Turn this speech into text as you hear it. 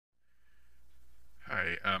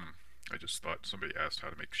I just thought somebody asked how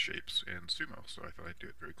to make shapes in sumo, so I thought I'd do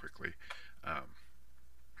it very quickly. Um,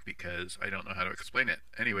 because I don't know how to explain it.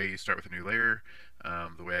 Anyway, you start with a new layer.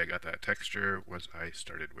 The way I got that texture was I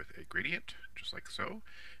started with a gradient, just like so,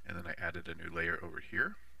 and then I added a new layer over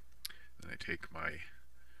here. Then I take my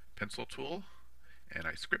pencil tool and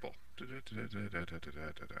I scribble.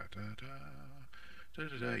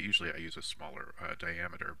 Usually I use a smaller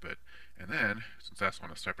diameter, and then since that's on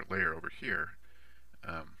a separate layer over here,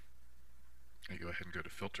 I go ahead and go to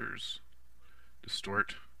Filters,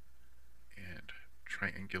 Distort, and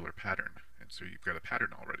Triangular Pattern. And so you've got a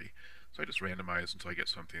pattern already. So I just randomize until I get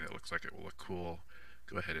something that looks like it will look cool.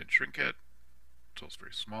 Go ahead and shrink it until it's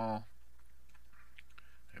very small.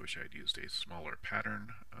 I wish I had used a smaller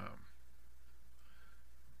pattern,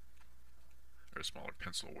 or a smaller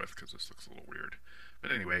pencil width, because this looks a little weird.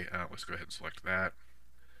 But anyway, let's go ahead and select that.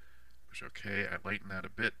 Push OK. I lighten that a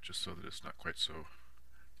bit just so that it's not quite so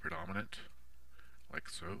predominant, like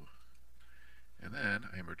so. And then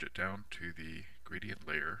I merge it down to the gradient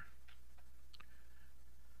layer.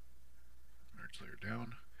 Merge layer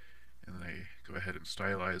down. And then I go ahead and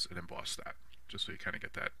stylize and emboss that, just so you kind of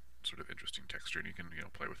get that sort of interesting texture, and you can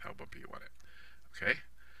play with how bumpy you want it. Okay?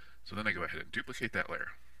 So then I go ahead and duplicate that layer.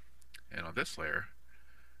 And on this layer,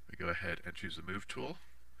 we go ahead and choose the Move tool,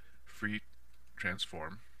 Free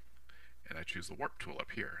Transform, and I choose the Warp tool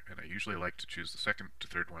up here. And I usually like to choose the second to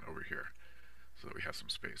third one over here, so that we have some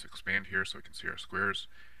space. Expand here so we can see our squares,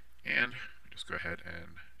 and we just go ahead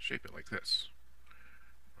and shape it like this,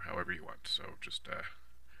 or however you want. So just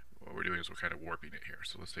what we're doing is we're kind of warping it here.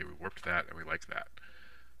 So let's say we warped that and we like that.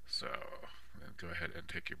 So then go ahead and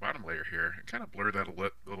take your bottom layer here and kind of blur that a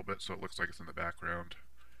little bit so it looks like it's in the background.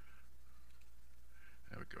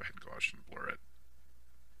 I would go ahead and gauge and blur it.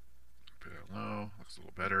 Put it on low, looks a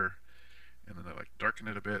little better. And then I like darken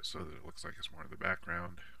it a bit so that it looks like it's more in the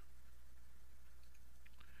background.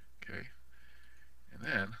 Okay. And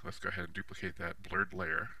then let's go ahead and duplicate that blurred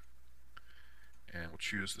layer. And we'll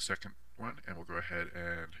choose the second one, and we'll go ahead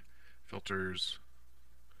and Filters,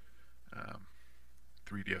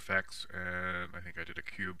 3D effects, and I think I did a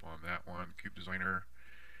cube on that one, Cube Designer.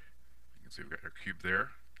 You can see we've got our cube there.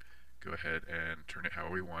 Go ahead and turn it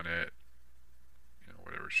how we want it,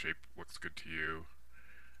 whatever shape looks good to you.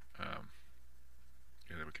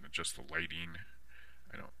 And then we can adjust the lighting.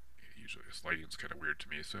 I don't usually, this lighting's kind of weird to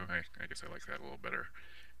me, so I guess I like that a little better.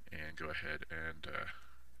 And go ahead and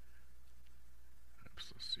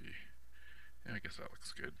let's see. Yeah, I guess that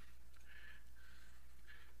looks good.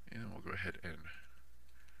 And we'll go ahead and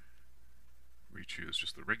re-choose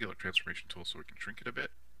just the regular transformation tool so we can shrink it a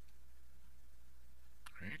bit.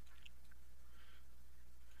 Right.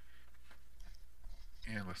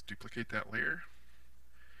 And let's duplicate that layer.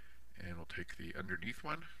 And we'll take the underneath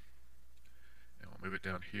one, and we'll move it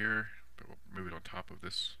down here, but we'll move it on top of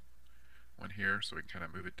this one here so we can kind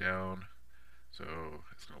of move it down. So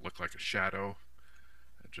it's going to look like a shadow.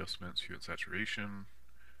 Adjustments, hue and saturation.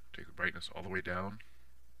 Take the brightness all the way down.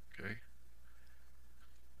 Okay.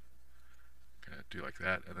 Kind of do like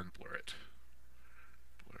that, and then blur it.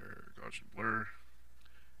 Blur, Gaussian blur.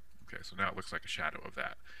 Okay, so now it looks like a shadow of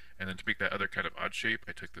that. And then to make that other kind of odd shape,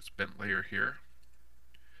 I took this bent layer here,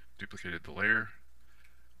 duplicated the layer,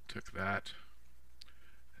 took that,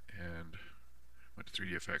 and went to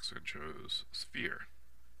 3D effects and chose sphere.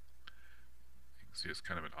 You can see it's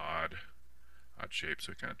kind of an odd shape,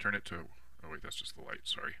 so we kind of turn it to, oh wait, that's just the light,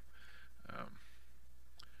 sorry.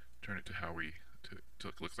 Turn it to how we, to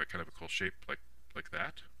it looks like kind of a cool shape like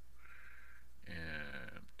that.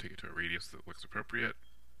 And take it to a radius that looks appropriate.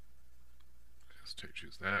 Let's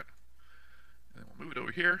choose that. And then we'll move it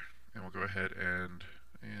over here, and we'll go ahead and,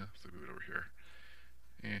 let's move it over here.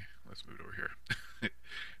 Let's move it over here.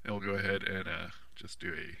 And we'll go ahead and just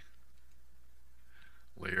do a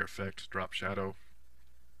layer effect, drop shadow,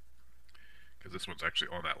 because this one's actually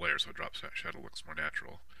on that layer, so drop shadow looks more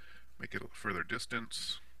natural. Make it a further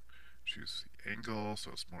distance. Choose the angle so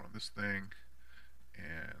it's more on this thing,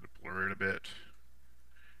 and blur it a bit,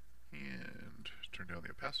 and turn down the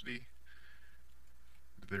opacity.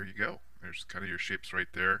 There you go. There's kind of your shapes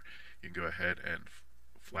right there. You can go ahead and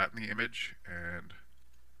flatten the image and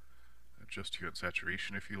adjust hue and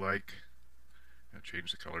saturation if you like. And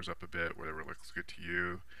change the colors up a bit, whatever looks good to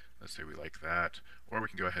you. Let's say we like that. Or we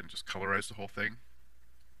can go ahead and just colorize the whole thing.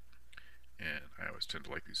 And I always tend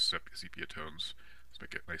to like these sepia tones. Let's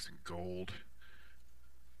make it nice and gold,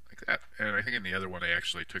 like that. And I think in the other one I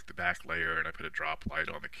actually took the back layer and I put a drop light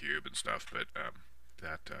on the cube and stuff, but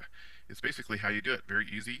that is basically how you do it. Very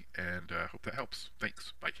easy, and hope that helps.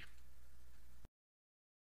 Thanks. Bye.